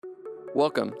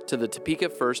Welcome to the Topeka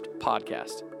First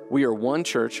podcast. We are one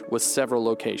church with several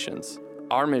locations.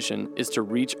 Our mission is to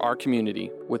reach our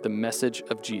community with the message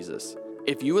of Jesus.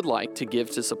 If you would like to give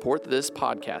to support this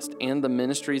podcast and the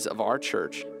ministries of our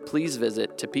church, please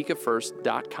visit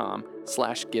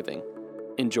topekafirst.com/giving.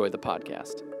 Enjoy the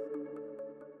podcast.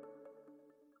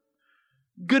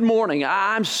 Good morning.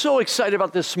 I'm so excited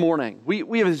about this morning.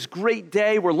 We have this great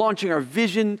day. We're launching our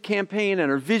Vision campaign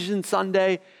and our Vision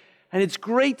Sunday, and it's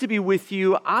great to be with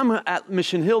you. I'm at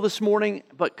Mission Hill this morning,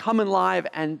 but coming live,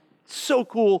 and so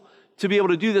cool to be able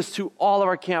to do this to all of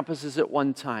our campuses at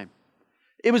one time.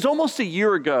 It was almost a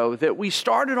year ago that we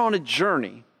started on a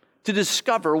journey to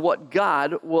discover what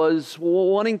God was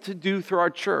wanting to do through our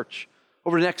church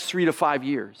over the next 3 to 5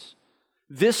 years.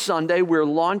 This Sunday, we're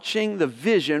launching the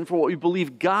vision for what we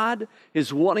believe God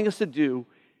is wanting us to do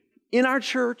in our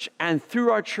church and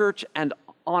through our church and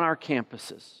on our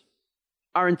campuses.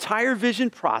 Our entire vision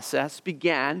process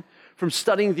began from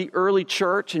studying the early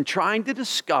church and trying to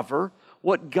discover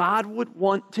what God would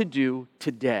want to do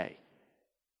today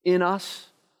in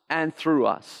us and through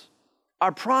us.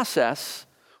 Our process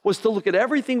was to look at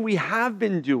everything we have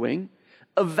been doing,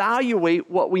 evaluate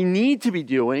what we need to be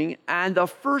doing, and the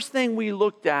first thing we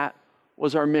looked at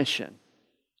was our mission.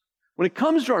 When it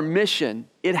comes to our mission,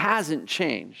 it hasn't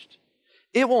changed.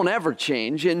 It won't ever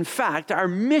change. In fact, our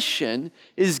mission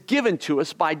is given to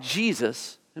us by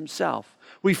Jesus himself.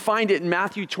 We find it in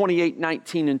Matthew 28,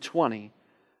 19 and 20.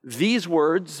 These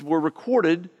words were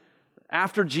recorded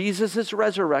after Jesus'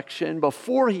 resurrection,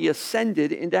 before he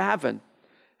ascended into heaven.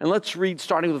 And let's read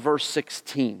starting with verse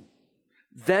 16.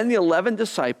 Then the 11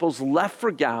 disciples left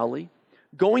for Galilee,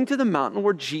 going to the mountain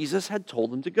where Jesus had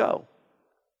told them to go.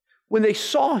 When they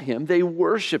saw him, they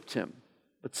worshiped him,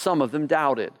 but some of them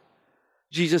doubted.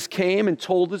 Jesus came and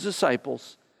told his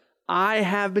disciples, I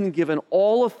have been given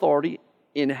all authority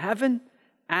in heaven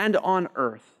and on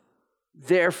earth.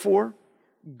 Therefore,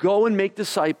 go and make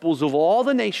disciples of all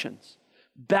the nations,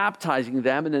 baptizing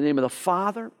them in the name of the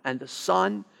Father and the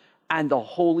Son and the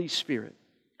Holy Spirit.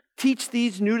 Teach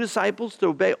these new disciples to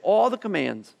obey all the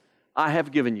commands I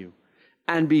have given you.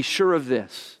 And be sure of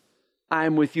this, I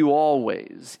am with you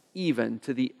always, even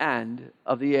to the end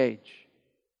of the age.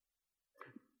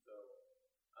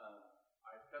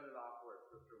 I cut it off where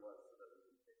scripture was so that we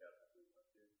can pick up if we want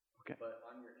to. Okay. But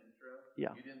on your intro,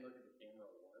 Yeah. You didn't look at the camera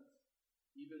once,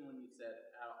 even when you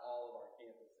said at all of our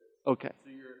campuses. Okay. So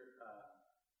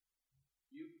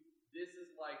this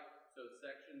is like, so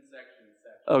section.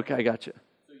 Okay, I got you.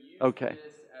 So use Okay.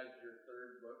 this as your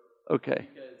third book. Okay.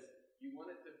 Because you want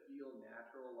it to feel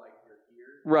natural, like you're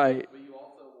here. Right. But you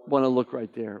also Want to look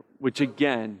right there, which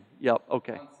again, yep,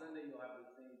 okay. On Sunday, you'll have the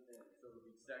same thing. So it'll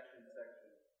be section.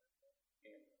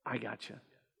 I got you.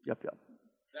 Yep.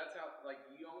 That's how, like,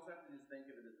 you almost have to just think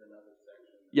of it as another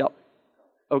section. Yep.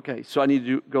 Okay, so I need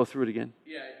to go through it again.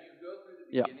 Yeah, if you go through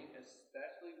the Yeah. beginning,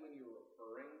 especially when you're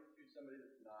referring to somebody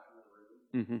that's not in the room,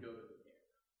 Mm-hmm. go to the camera.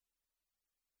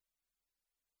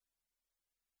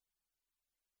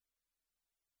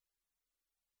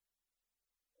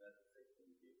 That's a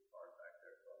 16-feet part back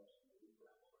there, so I'm just moving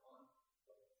on.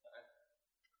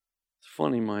 It's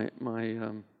funny,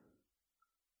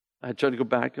 I tried to go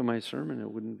back in my sermon, it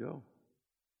wouldn't go.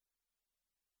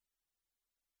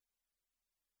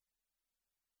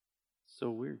 So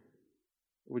weird.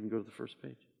 It wouldn't go to the first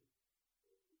page.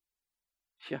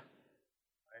 Yeah.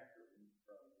 I have to read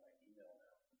from my email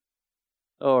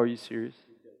now. Oh, are you serious?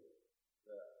 Because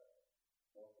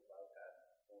most of iPad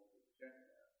won't be checked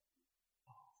now.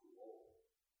 It's too old.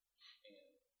 And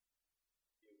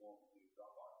it won't do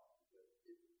Dropbox because it's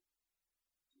too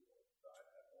old. So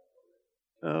iPad won't load it.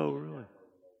 Oh, really?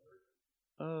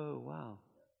 Oh, wow.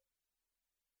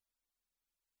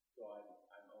 So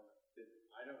I'm on it.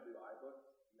 I don't do iBooks.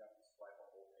 You have to swipe a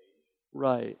whole page.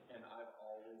 Right. And I've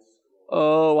always scrolled.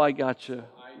 Oh, I gotcha. So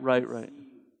I Right. see page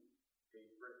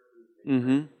Mm-hmm.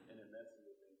 and it messes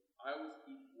with me. I always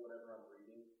keep whatever I'm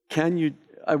reading. Can you,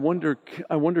 I wonder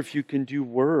if you can do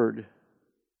Word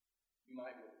You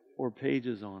might be able to. or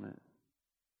Pages on it.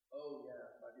 Oh, yeah.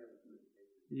 Might be able to do it.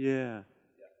 Yeah.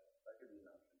 Yeah, that could be an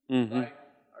option. Mm-hmm. I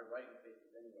write in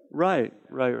pages anyway. Right.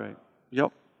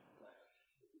 Yep.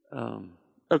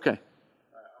 Okay. I'm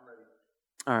ready.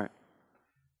 All right.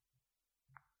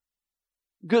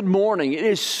 Good morning. It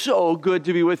is so good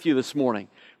to be with you this morning.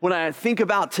 When I think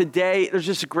about today, there's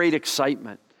just a great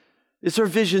excitement. It's our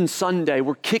Vision Sunday.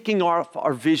 We're kicking off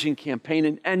our Vision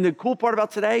campaign. And the cool part about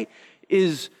today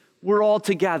is we're all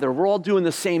together. We're all doing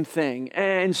the same thing.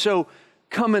 And so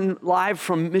coming live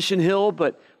from Mission Hill,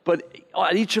 but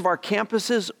at each of our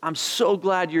campuses, I'm so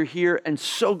glad you're here and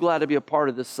so glad to be a part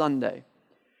of this Sunday.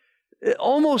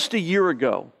 Almost a year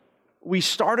ago, we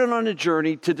started on a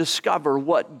journey to discover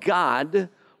what God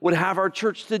would have our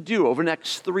church to do over the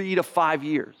next 3 to 5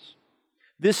 years.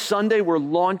 This Sunday, we're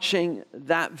launching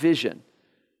that vision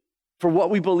for what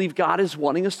we believe God is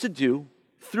wanting us to do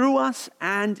through us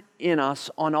and in us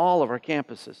on all of our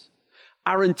campuses.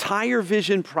 Our entire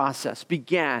vision process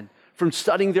began from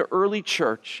studying the early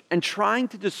church and trying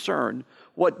to discern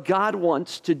what God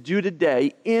wants to do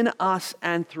today in us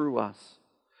and through us.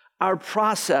 Our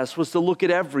process was to look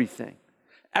at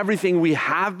everything we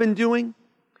have been doing,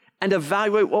 and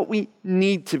evaluate what we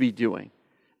need to be doing.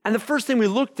 And the first thing we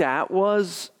looked at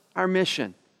was our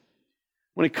mission.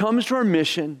 When it comes to our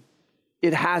mission,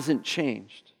 it hasn't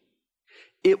changed.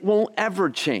 It won't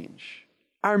ever change.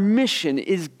 Our mission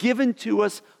is given to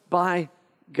us by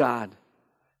God.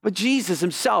 But Jesus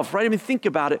himself, right? I mean, think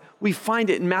about it. We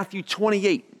find it in Matthew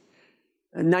 28,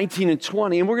 19 and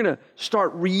 20, and we're going to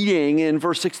start reading in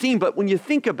verse 16. But when you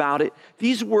think about it,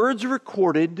 these words are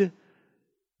recorded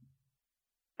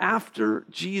after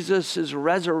Jesus'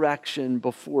 resurrection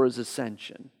before his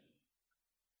ascension.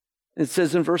 It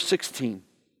says in verse 16,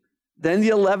 then the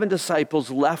 11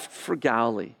 disciples left for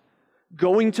Galilee,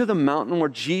 going to the mountain where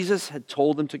Jesus had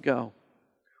told them to go.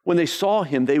 When they saw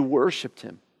him, they worshiped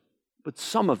him, but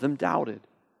some of them doubted.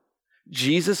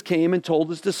 Jesus came and told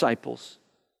his disciples,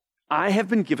 I have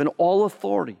been given all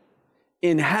authority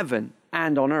in heaven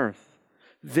and on earth.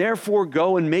 Therefore,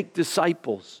 go and make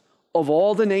disciples of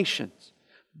all the nations,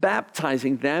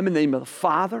 baptizing them in the name of the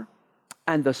Father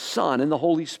and the Son and the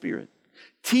Holy Spirit.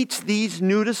 Teach these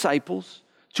new disciples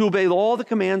to obey all the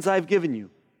commands I've given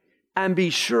you. And be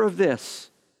sure of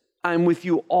this, I'm with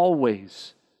you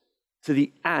always to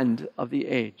the end of the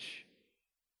age.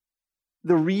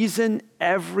 The reason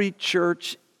every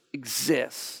church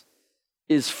exists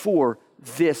is for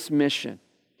this mission.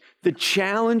 The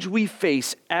challenge we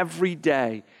face every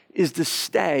day is to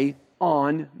stay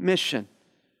on mission.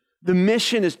 The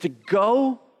mission is to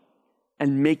go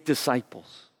and make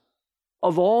disciples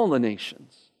of all the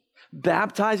nations,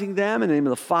 baptizing them in the name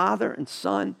of the Father and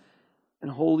Son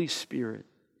and Holy Spirit.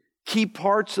 Key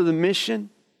parts of the mission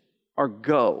are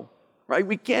go, right?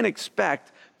 We can't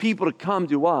expect people to come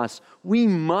to us. We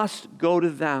must go to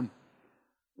them.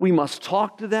 We must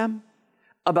talk to them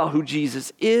about who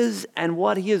Jesus is and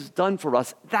what he has done for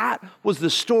us. That was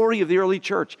the story of the early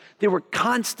church. They were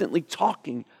constantly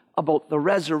talking about the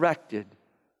resurrected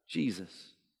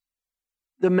Jesus.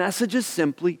 The message is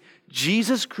simply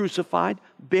Jesus crucified,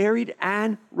 buried,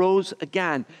 and rose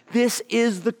again. This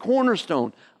is the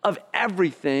cornerstone of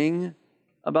everything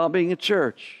about being a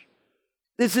church.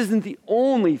 This isn't the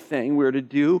only thing we're to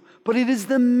do, but it is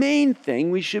the main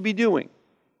thing we should be doing.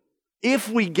 If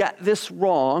we get this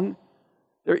wrong,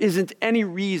 there isn't any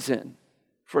reason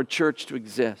for a church to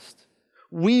exist.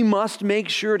 We must make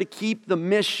sure to keep the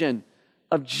mission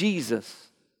of Jesus,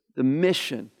 the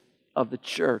mission of the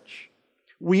church.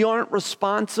 We aren't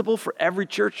responsible for every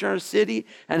church in our city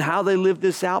and how they live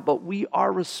this out, but we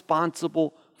are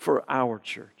responsible for our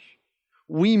church.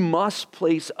 We must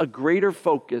place a greater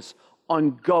focus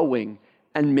on going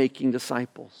and making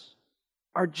disciples.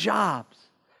 Our jobs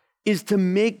is to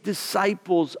make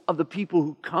disciples of the people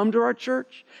who come to our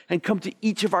church and come to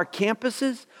each of our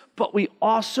campuses, but we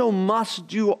also must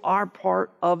do our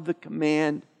part of the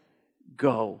command,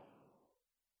 go.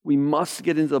 We must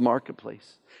get into the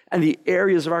marketplace and the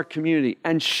areas of our community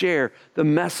and share the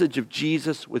message of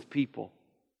Jesus with people.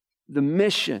 The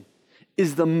mission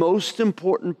is the most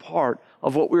important part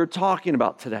of what we were talking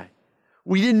about today.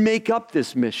 We didn't make up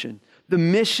this mission. The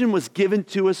mission was given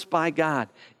to us by God.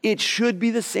 It should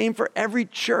be the same for every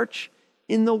church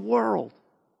in the world.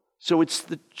 So it's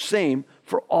the same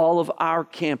for all of our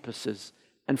campuses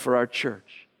and for our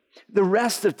church. The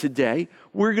rest of today,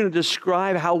 we're going to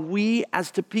describe how we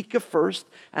as Topeka First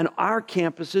and our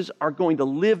campuses are going to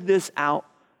live this out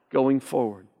going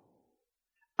forward.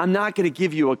 I'm not going to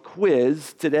give you a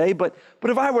quiz today, but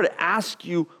if I were to ask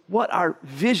you what our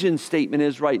vision statement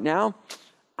is right now,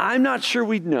 I'm not sure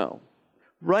we'd know,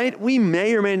 right? We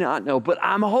may or may not know, but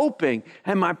I'm hoping,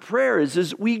 and my prayer is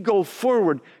as we go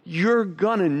forward, you're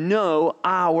going to know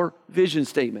our vision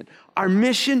statement. Our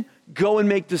mission, go and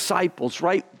make disciples,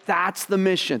 right? That's the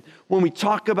mission. When we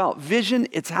talk about vision,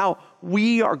 it's how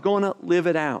we are going to live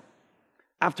it out.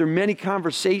 After many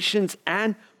conversations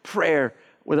and prayer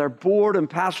with our board and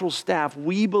pastoral staff,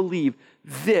 we believe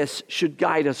this should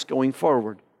guide us going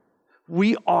forward.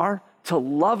 We are to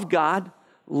love God,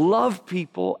 love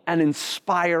people, and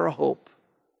inspire hope.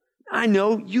 I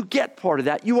know you get part of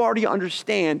that. You already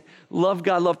understand love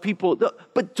God, love people,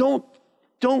 but don't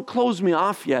don't close me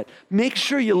off yet. Make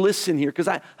sure you listen here, because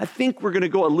I think we're going to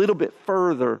go a little bit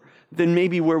further than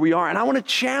maybe where we are. And I want to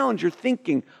challenge your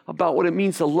thinking about what it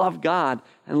means to love God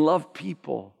and love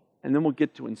people. And then we'll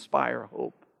get to inspire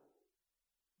hope.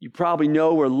 You probably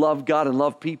know where love God and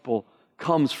love people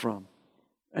comes from.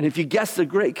 And if you guessed the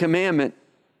Great Commandment,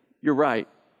 you're right.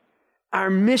 Our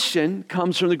mission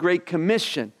comes from the Great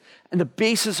Commission. And the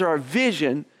basis of our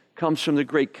vision comes from the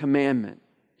Great Commandment.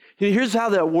 Here's how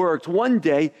that worked. One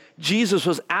day, Jesus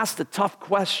was asked a tough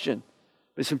question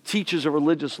by some teachers of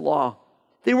religious law.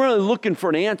 They weren't really looking for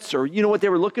an answer. You know what they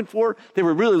were looking for? They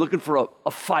were really looking for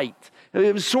a fight.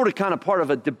 It was sort of kind of part of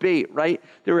a debate, right?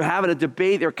 They were having a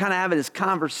debate. They were kind of having this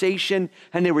conversation,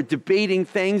 and they were debating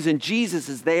things, and Jesus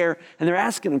is there, and they're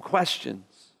asking him questions.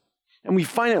 And we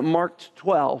find it in Mark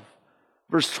 12,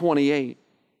 verse 28.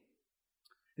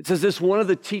 It says this: one of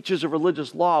the teachers of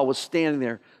religious law was standing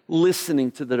there listening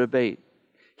to the debate.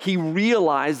 He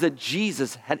realized that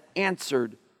Jesus had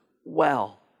answered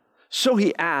well. So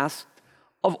he asked,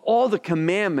 of all the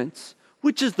commandments,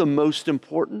 which is the most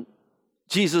important?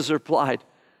 Jesus replied,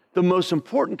 the most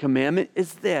important commandment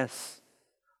is this: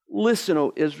 listen,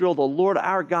 O Israel, the Lord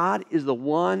our God is the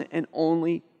one and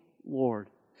only Lord.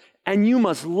 And you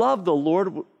must love the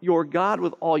Lord your God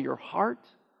with all your heart,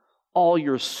 all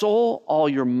your soul, all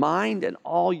your mind, and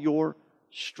all your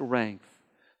strength.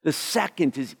 The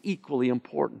second is equally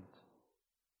important.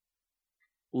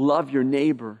 Love your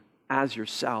neighbor as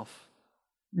yourself.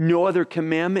 No other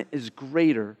commandment is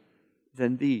greater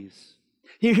than these.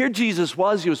 Here Jesus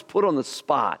was, he was put on the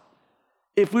spot.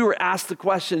 If we were asked the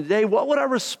question today, what would our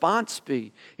response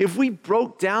be? If we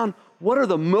broke down what are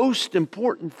the most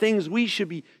important things we should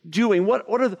be doing, what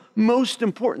are the most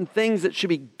important things that should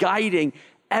be guiding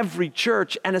every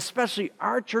church, and especially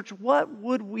our church, what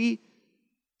would we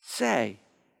say?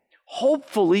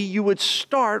 Hopefully you would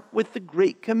start with the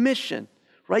Great Commission,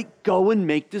 right? Go and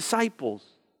make disciples.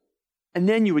 And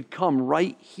then you would come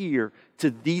right here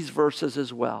to these verses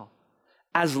as well.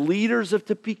 As leaders of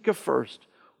Topeka First,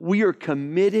 we are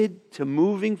committed to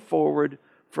moving forward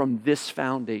from this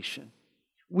foundation.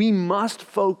 We must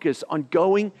focus on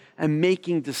going and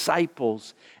making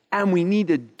disciples, and we need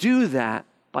to do that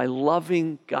by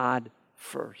loving God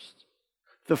first.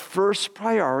 The first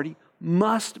priority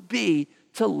must be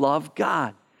to love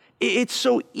God. It's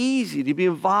so easy to be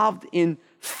involved in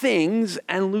things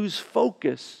and lose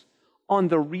focus on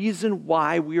the reason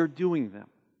why we are doing them.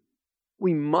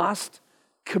 We must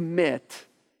commit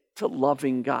to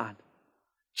loving God.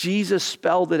 Jesus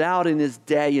spelled it out in his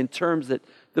day in terms that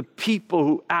the people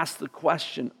who asked the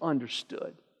question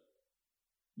understood.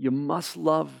 You must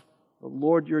love the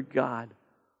Lord your God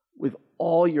with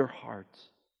all your heart,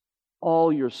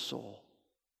 all your soul,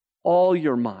 all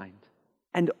your mind,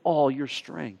 and all your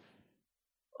strength.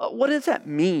 What does that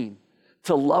mean?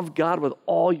 To love God with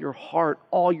all your heart,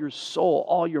 all your soul,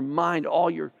 all your mind, all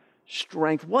your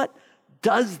strength. What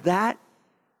does that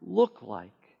look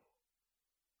like?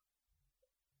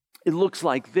 It looks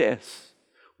like this.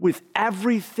 With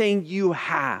everything you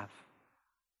have,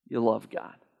 you love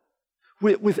God.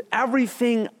 With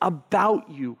everything about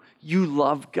you, you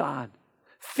love God.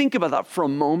 Think about that for a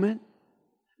moment.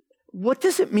 What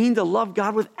does it mean to love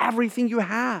God with everything you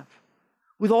have?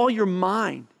 With all your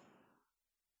mind?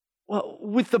 Well,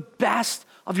 with the best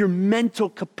of your mental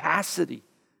capacity,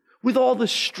 with all the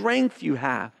strength you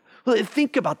have. Well,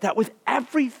 think about that. With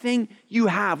everything you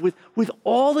have, with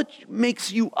all that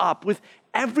makes you up, with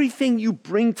everything you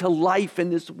bring to life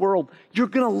in this world, you're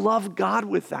going to love God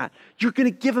with that. You're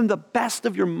going to give him the best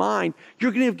of your mind.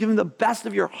 You're going to give him the best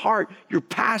of your heart, your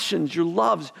passions, your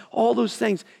loves, all those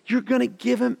things. You're going to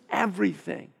give him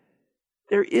everything.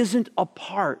 There isn't a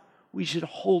part we should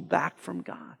hold back from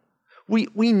God.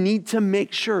 We need to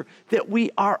make sure that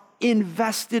we are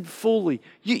invested fully.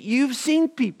 You've seen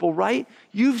people, right?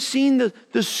 You've seen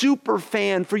the super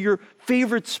fan for your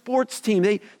favorite sports team.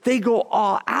 They go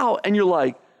all out, and you're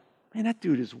like, man, that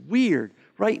dude is weird,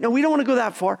 right? Now, we don't want to go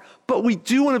that far, but we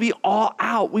do want to be all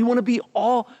out. We want to be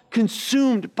all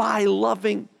consumed by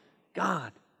loving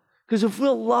God. Because if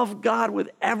we'll love God with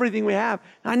everything we have,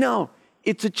 I know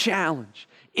it's a challenge.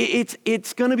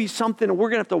 It's going to be something that we're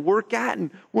going to have to work at,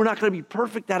 and we're not going to be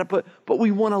perfect at it, but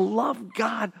we want to love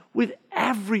God with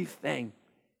everything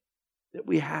that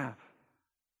we have.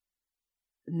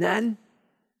 And then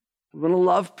we want to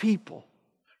love people,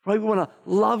 right? We want to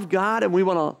love God and we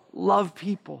want to love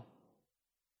people.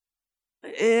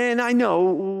 And I know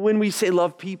when we say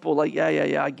love people, like, yeah,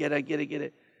 I get it.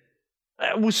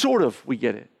 We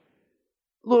get it.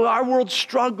 Look, our world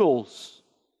struggles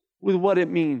with what it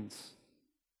means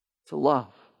to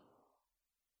love.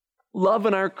 Love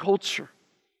in our culture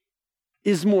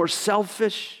is more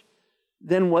selfish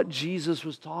than what Jesus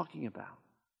was talking about.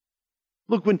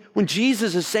 Look, when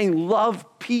Jesus is saying love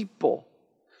people,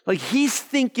 like he's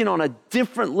thinking on a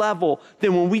different level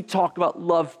than when we talk about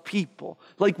love people.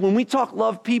 Like when we talk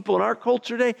love people in our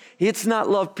culture today, it's not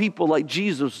love people like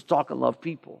Jesus was talking love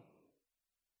people.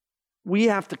 We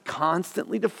have to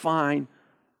constantly define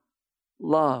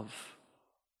love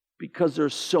because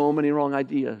there's so many wrong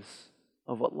ideas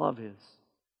of what love is.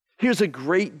 Here's a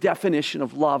great definition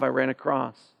of love I ran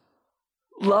across.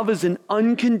 Love is an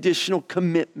unconditional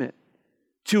commitment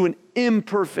to an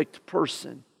imperfect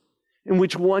person in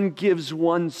which one gives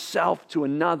oneself to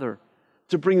another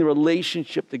to bring the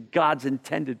relationship to God's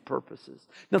intended purposes.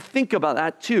 Now think about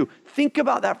that too. Think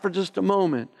about that for just a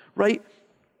moment, right?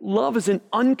 Love is an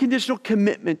unconditional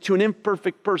commitment to an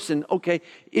imperfect person. Okay,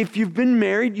 if you've been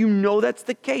married, you know that's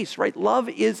the case, right? Love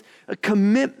is a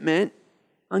commitment,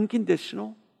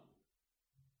 unconditional,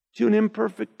 to an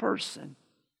imperfect person.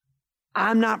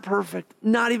 I'm not perfect,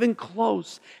 not even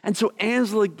close. And so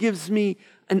Angela gives me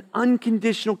an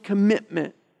unconditional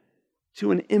commitment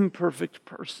to an imperfect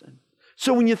person.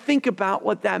 So when you think about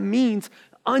what that means,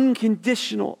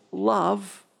 unconditional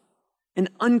love, an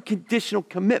unconditional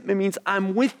commitment means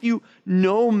I'm with you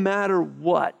no matter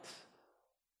what.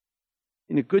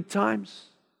 In the good times,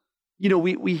 you know,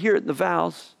 we hear it in the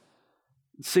vows,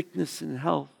 in sickness and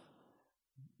health,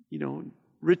 you know,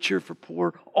 richer for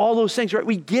poor, all those things, right?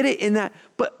 We get it in that,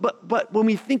 but when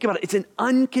we think about it, it's an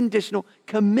unconditional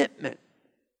commitment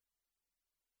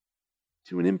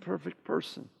to an imperfect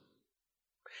person.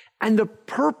 And the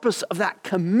purpose of that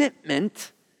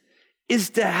commitment is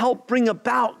to help bring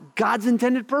about God's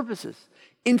intended purposes.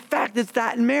 In fact, it's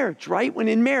that in marriage, right? When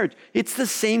in marriage, it's the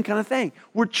same kind of thing.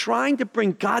 We're trying to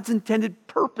bring God's intended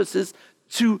purposes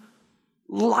to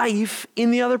life in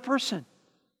the other person.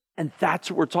 And that's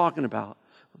what we're talking about.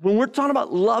 When we're talking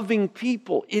about loving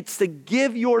people, it's to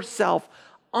give yourself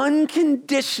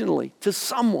unconditionally to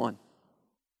someone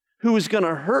who is going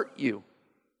to hurt you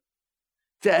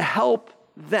to help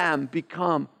them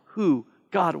become who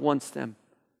God wants them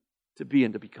to be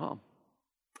and to become.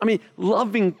 I mean,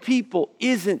 loving people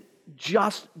isn't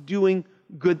just doing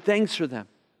good things for them.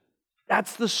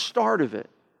 That's the start of it.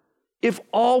 If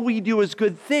all we do is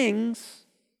good things,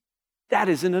 that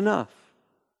isn't enough.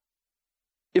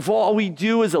 If all we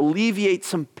do is alleviate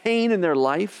some pain in their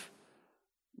life,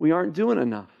 we aren't doing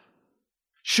enough.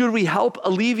 Should we help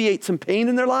alleviate some pain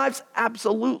in their lives?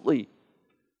 Absolutely.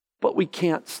 But we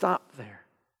can't stop there.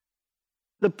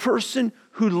 The person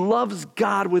who loves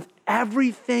God with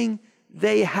everything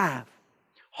they have,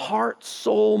 heart,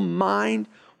 soul, mind,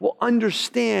 will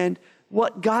understand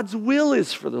what God's will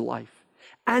is for their life.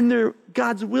 And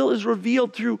God's will is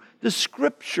revealed through the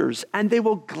scriptures, and they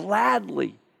will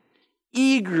gladly,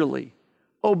 eagerly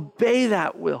obey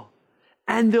that will.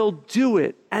 And they'll do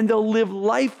it, and they'll live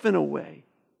life in a way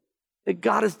that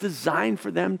God has designed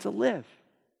for them to live.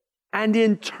 And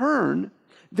in turn,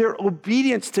 their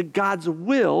obedience to God's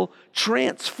will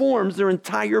transforms their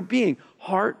entire being,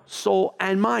 heart, soul,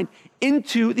 and mind,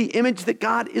 into the image that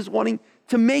God is wanting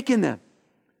to make in them,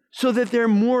 so that they're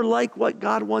more like what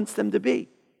God wants them to be.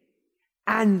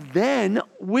 And then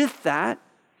with that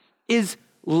is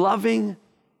loving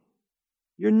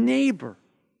your neighbor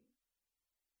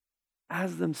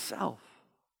as themselves,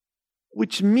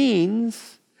 which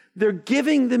means they're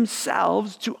giving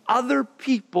themselves to other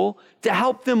people to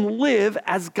help them live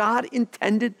as God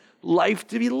intended life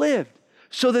to be lived,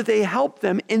 so that they help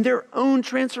them in their own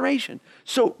transformation.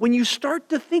 So when you start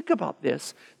to think about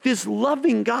this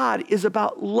loving God is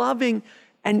about loving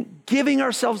and giving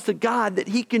ourselves to God that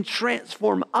He can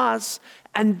transform us.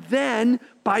 And then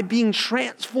by being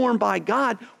transformed by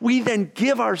God, we then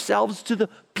give ourselves to the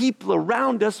people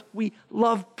around us. We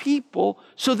love people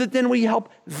so that then we help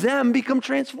them become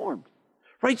transformed,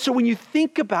 right? So when you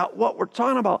think about what we're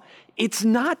talking about, it's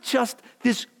not just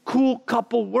this cool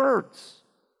couple words.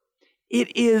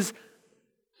 It is,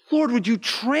 Lord, would you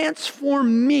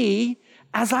transform me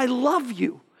as I love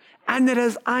you? And that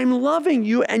as I'm loving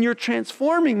you and you're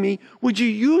transforming me, would you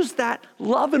use that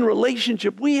love and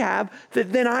relationship we have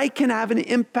that then I can have an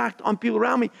impact on people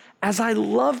around me? As I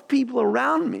love people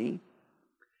around me,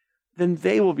 then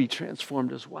they will be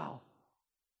transformed as well.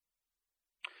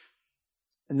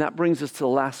 And that brings us to the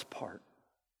last part,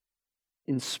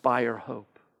 inspire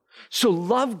hope. So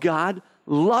love God,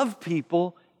 love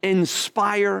people,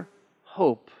 inspire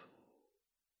hope.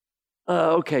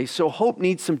 Okay, so hope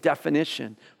needs some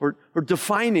definition. We're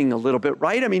defining a little bit,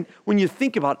 right? I mean, when you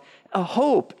think about it, a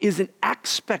hope is an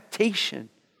expectation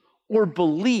or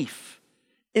belief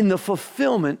in the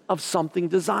fulfillment of something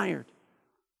desired,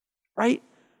 right?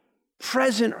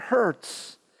 present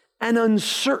hurts and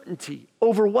uncertainty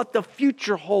over what the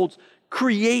future holds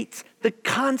creates the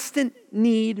constant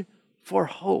need for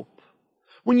hope.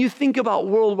 When you think about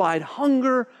worldwide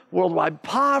hunger, worldwide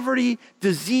poverty,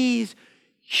 disease,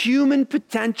 human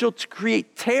potential to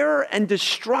create terror and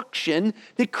destruction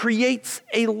that creates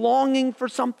a longing for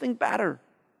something better.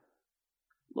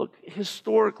 Look,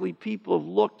 historically, people have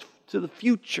looked to the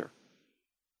future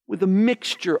with a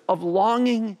mixture of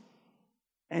longing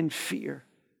and fear.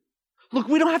 Look,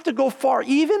 we don't have to go far,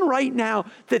 even right now,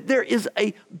 that there is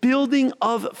a building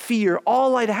of fear.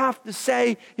 All I'd have to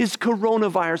say is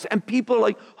coronavirus. And people are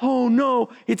like, oh no,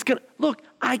 it's gonna, look,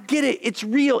 I get it, it's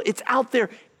real, it's out there.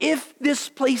 If this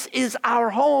place is our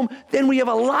home, then we have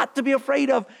a lot to be afraid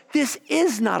of. This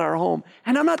is not our home.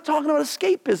 And I'm not talking about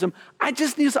escapism. I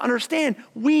just need to understand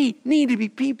we need to be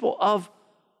people of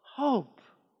hope.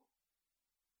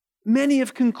 Many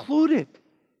have concluded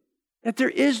that there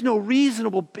is no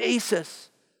reasonable basis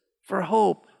for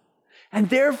hope. And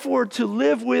therefore, to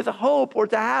live with hope or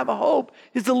to have a hope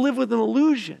is to live with an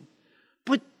illusion.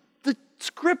 But the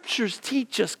scriptures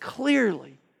teach us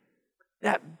clearly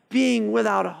that being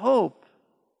without hope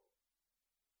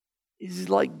is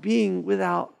like being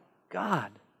without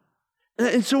God.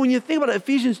 And so when you think about it,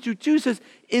 Ephesians 2:2 says,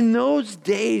 in those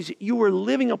days you were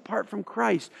living apart from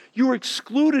Christ. You were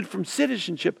excluded from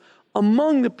citizenship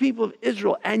among the people of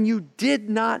Israel, and you did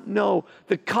not know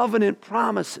the covenant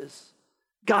promises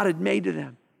God had made to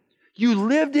them. You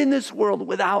lived in this world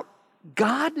without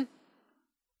God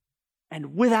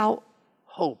and without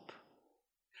hope.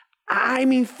 I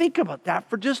mean, think about that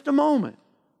for just a moment.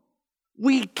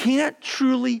 We can't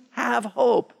truly have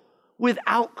hope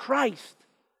without Christ.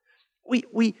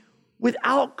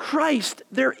 Without Christ,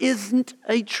 there isn't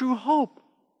a true hope.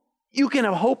 You can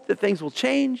have hope that things will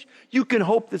change. You can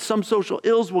hope that some social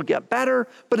ills will get better.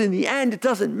 But in the end, it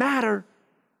doesn't matter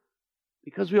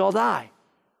because we all die.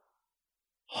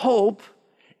 Hope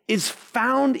is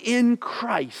found in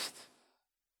Christ.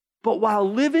 But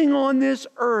while living on this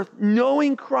earth,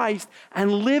 knowing Christ and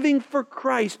living for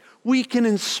Christ, we can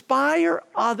inspire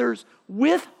others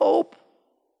with hope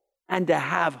and to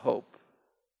have hope.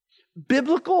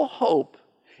 Biblical hope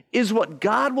is what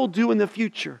God will do in the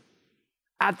future.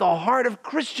 At the heart of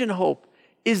Christian hope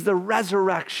is the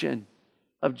resurrection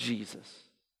of Jesus.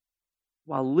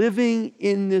 While living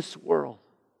in this world,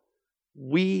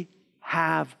 we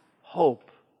have hope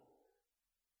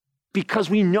because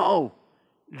we know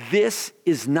this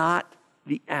is not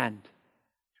the end.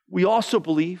 We also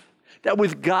believe that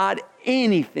with God,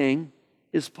 anything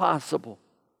is possible.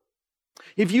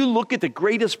 If you look at the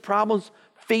greatest problems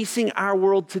facing our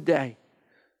world today,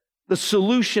 the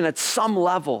solution at some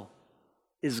level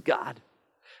is God.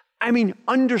 I mean,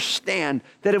 understand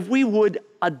that if we would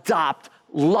adopt,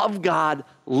 love God,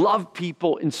 love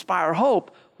people, inspire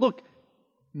hope, look,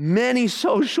 many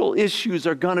social issues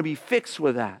are going to be fixed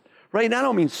with that, right? And I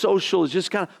don't mean social is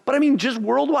just kind of, but I mean just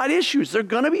worldwide issues. They're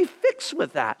going to be fixed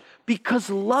with that because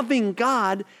loving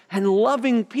God and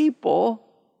loving people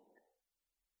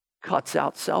cuts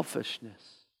out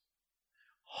selfishness.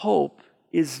 Hope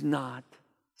is not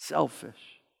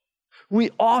selfish. We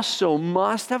also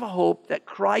must have a hope that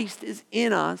Christ is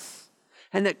in us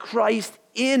and that Christ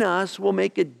in us will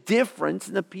make a difference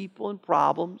in the people and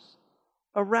problems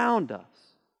around us.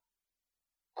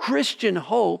 Christian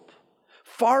hope,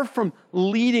 far from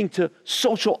leading to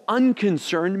social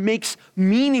unconcern, makes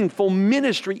meaningful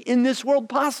ministry in this world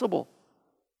possible.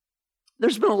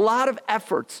 There's been a lot of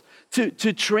efforts to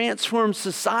transform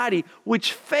society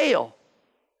which fail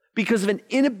because of an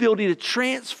inability to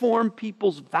transform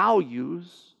people's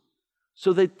values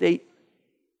so that they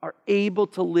are able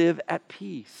to live at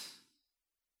peace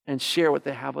and share what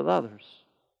they have with others.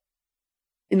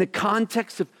 In the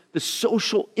context of the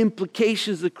social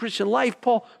implications of the Christian life,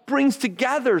 Paul brings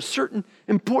together certain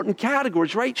important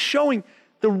categories, right? Showing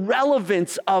the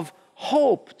relevance of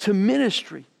hope to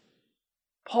ministry.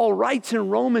 Paul writes in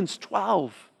Romans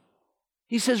 12,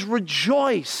 he says,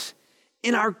 rejoice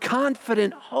in our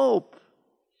confident hope.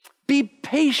 Be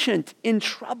patient in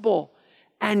trouble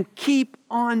and keep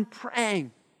on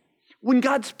praying. When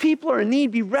God's people are in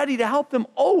need, be ready to help them.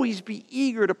 Always be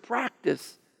eager to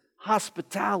practice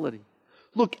hospitality.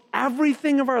 Look,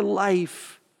 everything of our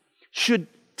life should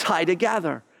tie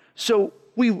together. So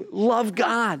we love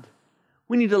God.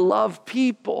 We need to love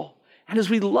people. And as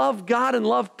we love God and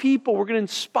love people, we're going to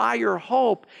inspire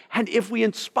hope. And if we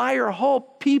inspire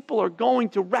hope, people are going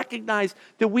to recognize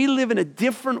that we live in a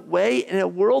different way in a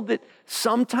world that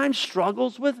sometimes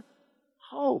struggles with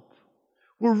hope.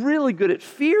 We're really good at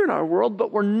fear in our world,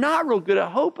 but we're not real good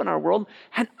at hope in our world.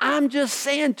 And I'm just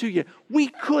saying to you, we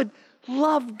could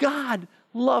love God,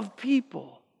 love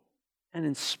people, and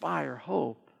inspire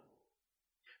hope.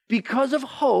 Because of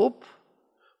hope,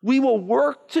 we will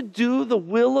work to do the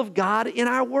will of God in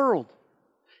our world.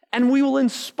 And we will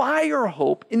inspire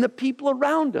hope in the people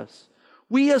around us.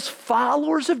 We as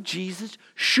followers of Jesus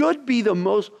should be the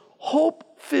most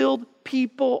hope-filled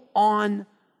people on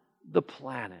the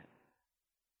planet.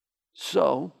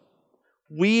 So,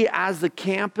 we as the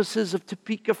campuses of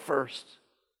Topeka First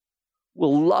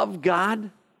will love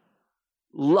God,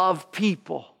 love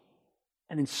people,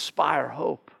 and inspire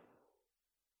hope.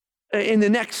 In the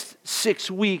next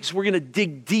 6 weeks, we're going to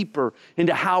dig deeper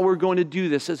into how we're going to do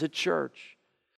this as a church.